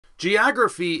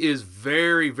Geography is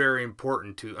very, very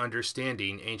important to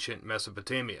understanding ancient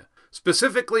Mesopotamia.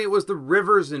 Specifically, it was the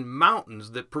rivers and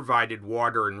mountains that provided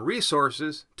water and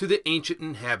resources to the ancient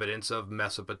inhabitants of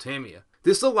Mesopotamia.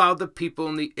 This allowed the people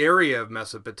in the area of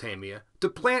Mesopotamia to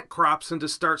plant crops and to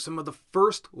start some of the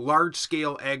first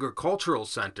large-scale agricultural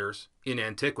centers in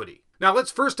antiquity. Now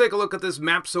let's first take a look at this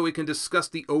map so we can discuss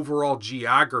the overall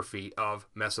geography of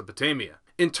Mesopotamia.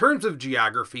 In terms of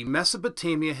geography,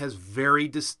 Mesopotamia has very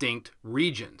distinct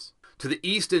regions. To the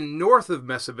east and north of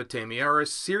Mesopotamia are a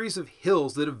series of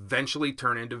hills that eventually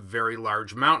turn into very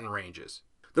large mountain ranges.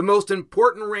 The most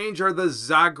important range are the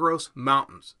Zagros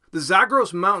Mountains. The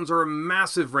Zagros Mountains are a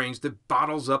massive range that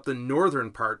bottles up the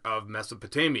northern part of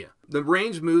Mesopotamia. The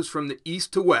range moves from the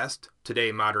east to west,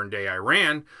 today modern-day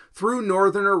Iran, through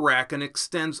northern Iraq and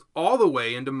extends all the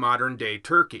way into modern-day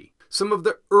Turkey. Some of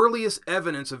the earliest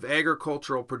evidence of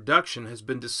agricultural production has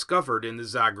been discovered in the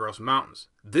Zagros Mountains.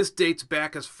 This dates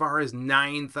back as far as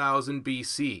 9000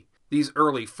 BC. These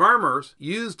early farmers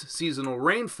used seasonal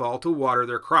rainfall to water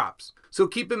their crops. So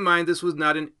keep in mind this was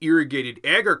not an irrigated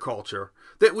agriculture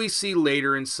that we see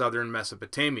later in southern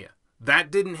Mesopotamia. That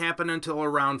didn't happen until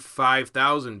around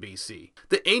 5000 BC.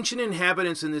 The ancient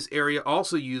inhabitants in this area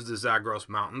also used the Zagros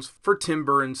Mountains for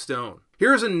timber and stone.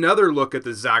 Here's another look at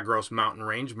the Zagros mountain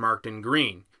range marked in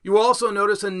green. You will also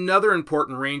notice another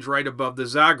important range right above the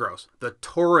Zagros, the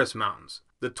Taurus Mountains.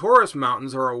 The Taurus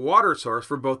Mountains are a water source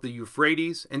for both the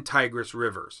Euphrates and Tigris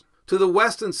rivers. To the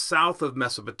west and south of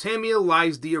Mesopotamia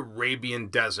lies the Arabian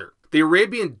Desert. The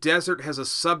Arabian Desert has a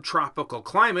subtropical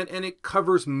climate and it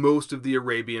covers most of the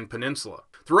Arabian Peninsula.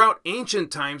 Throughout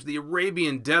ancient times, the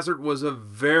Arabian Desert was a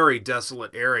very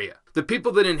desolate area. The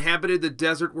people that inhabited the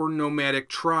desert were nomadic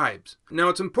tribes. Now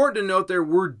it's important to note there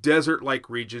were desert-like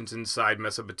regions inside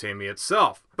Mesopotamia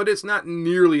itself, but it's not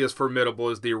nearly as formidable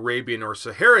as the Arabian or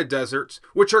Sahara deserts,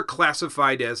 which are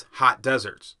classified as hot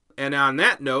deserts. And on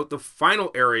that note, the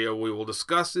final area we will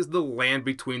discuss is the land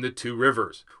between the two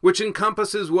rivers, which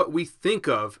encompasses what we think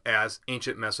of as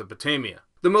ancient Mesopotamia.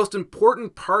 The most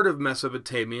important part of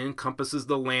Mesopotamia encompasses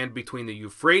the land between the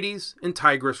Euphrates and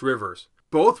Tigris rivers.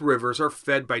 Both rivers are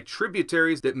fed by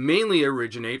tributaries that mainly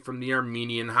originate from the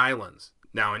Armenian highlands.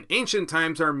 Now, in ancient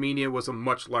times, Armenia was a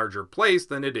much larger place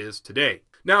than it is today.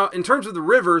 Now, in terms of the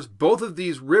rivers, both of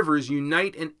these rivers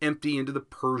unite and empty into the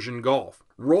Persian Gulf.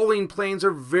 Rolling plains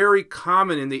are very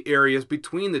common in the areas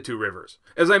between the two rivers.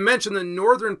 As I mentioned, the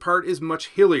northern part is much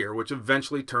hillier, which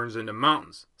eventually turns into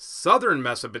mountains. Southern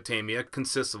Mesopotamia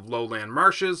consists of lowland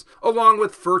marshes, along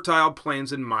with fertile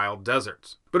plains and mild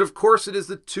deserts. But of course, it is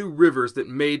the two rivers that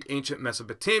made ancient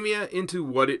Mesopotamia into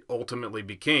what it ultimately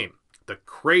became, the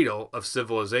cradle of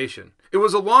civilization. It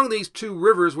was along these two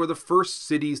rivers where the first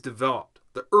cities developed.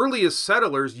 The earliest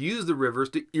settlers used the rivers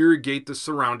to irrigate the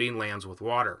surrounding lands with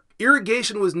water.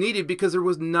 Irrigation was needed because there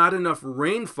was not enough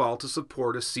rainfall to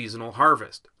support a seasonal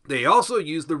harvest. They also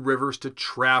used the rivers to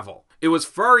travel. It was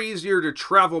far easier to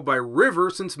travel by river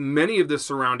since many of the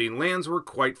surrounding lands were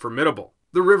quite formidable.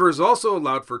 The rivers also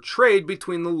allowed for trade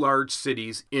between the large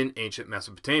cities in ancient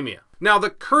Mesopotamia. Now, the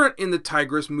current in the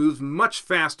Tigris moves much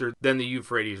faster than the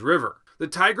Euphrates River. The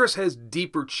Tigris has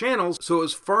deeper channels, so it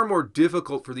was far more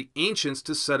difficult for the ancients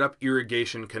to set up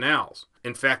irrigation canals.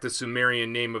 In fact, the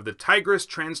Sumerian name of the Tigris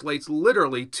translates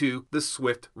literally to the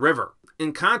swift river.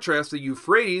 In contrast, the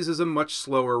Euphrates is a much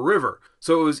slower river,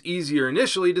 so it was easier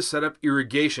initially to set up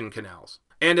irrigation canals.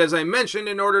 And as I mentioned,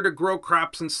 in order to grow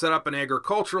crops and set up an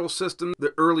agricultural system,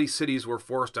 the early cities were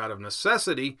forced out of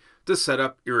necessity to set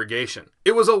up irrigation.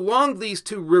 It was along these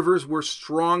two rivers where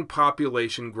strong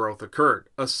population growth occurred,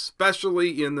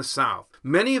 especially in the south.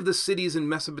 Many of the cities in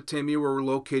Mesopotamia were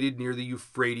located near the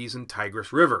Euphrates and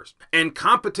Tigris rivers, and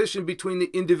competition between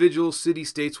the individual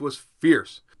city-states was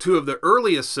fierce. Two of the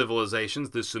earliest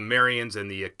civilizations, the Sumerians and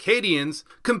the Akkadians,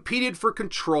 competed for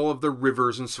control of the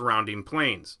rivers and surrounding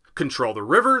plains. Control the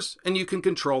rivers, and you can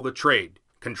control the trade.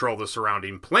 Control the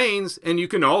surrounding plains, and you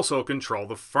can also control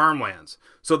the farmlands.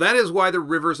 So that is why the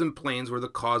rivers and plains were the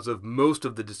cause of most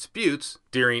of the disputes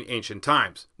during ancient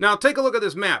times. Now take a look at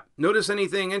this map. Notice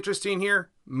anything interesting here?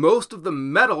 Most of the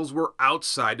metals were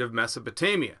outside of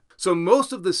Mesopotamia. So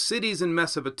most of the cities in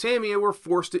Mesopotamia were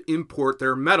forced to import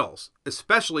their metals,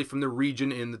 especially from the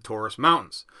region in the Taurus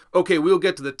Mountains. Okay, we'll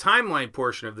get to the timeline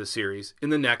portion of the series in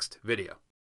the next video.